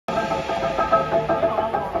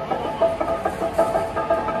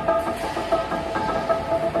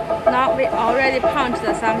already punched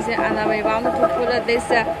something and we want to put this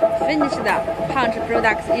finished punch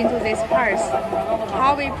products into these parts.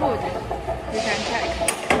 How we put, you can check.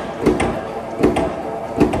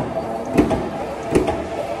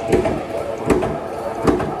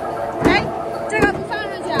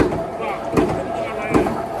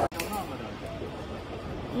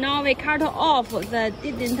 Now we cut off the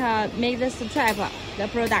didn't make the strap, the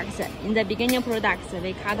products. In the beginning products,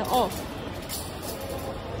 we cut off.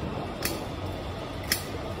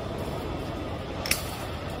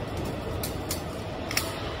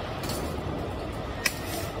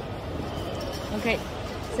 Okay,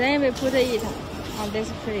 then we put it on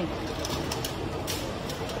this frame.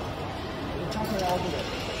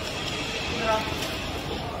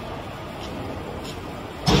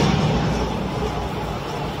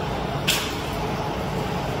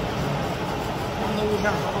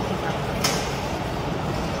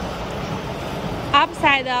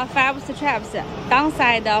 Upside 5 straps,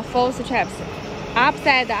 downside 4 straps.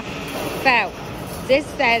 Upside 5, this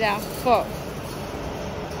side 4.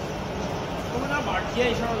 我们拿板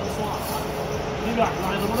贴一下就爽了，里边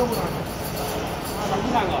哪里怎么都不能。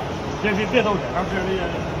你看哥，别都这样，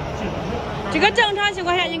这个正常情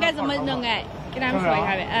况下应该怎么弄哎？给咱们说一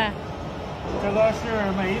下呗，嗯。这个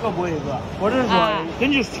是每一个拨一个，或者是说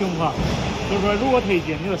根据情况，就是说如果推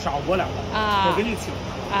进，你就少拨2个，就根据情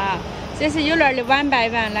况。This is usually 1 by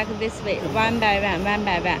 1, like this way, 1 by 1, 1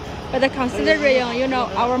 by 1. But considering, you know,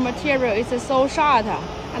 our material is so short,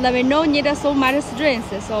 and we don't need so much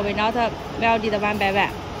strength, so we not welded 1 by 1.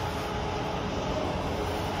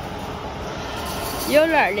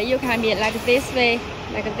 Usually, you can be like this way,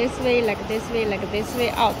 like this way, like this way, like this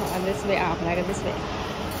way out, and this way up, like this way.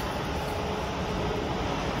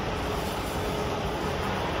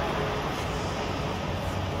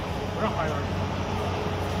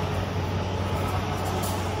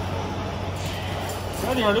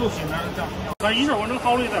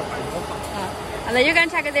 And you can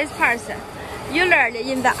check these parts.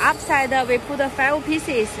 Usually in the upside we put 5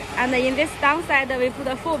 pieces, and in this downside we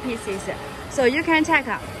put 4 pieces. So you can check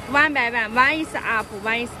 1 by 1. 1 is up,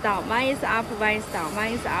 1 is down, 1 is up, 1 is down, 1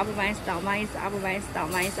 is up, 1 is down, 1 is up, 1 is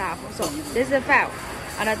down, 1 is up. So this is 5,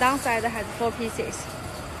 and the downside has 4 pieces.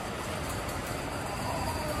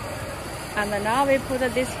 And now we put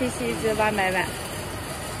this pieces 1 by 1.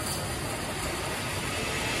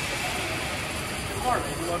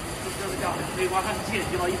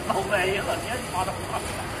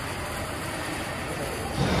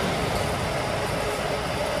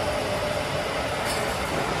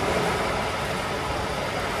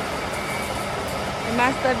 You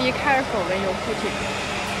must be careful when you put it.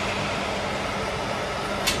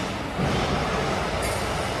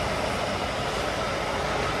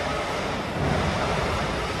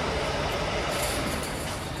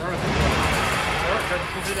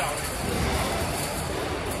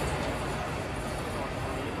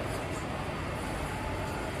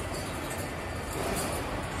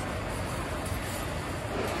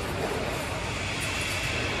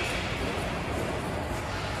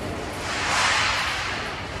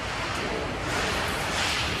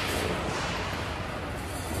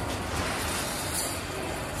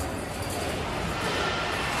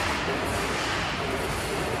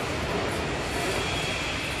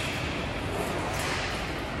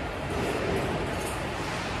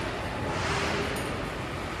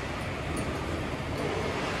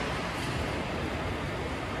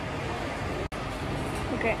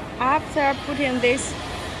 Okay, after putting these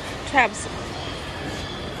traps,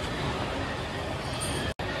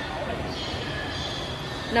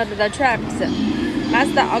 note the traps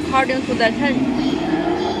must according to the turn.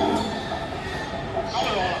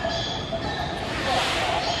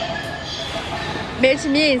 Which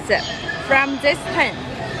means from this turn,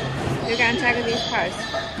 you can check these parts.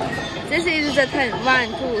 This is the turn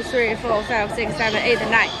 1, 2, 3, 4, 5, 6, 7, 8,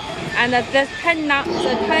 9, and the turn now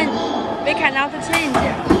we cannot change.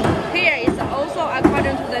 Here is also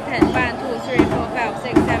according to the 10. 1, 2, 3, 4, 5,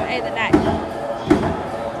 6, 7, 8, 9.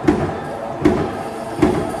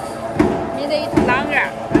 Need it longer,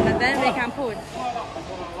 and then we can put.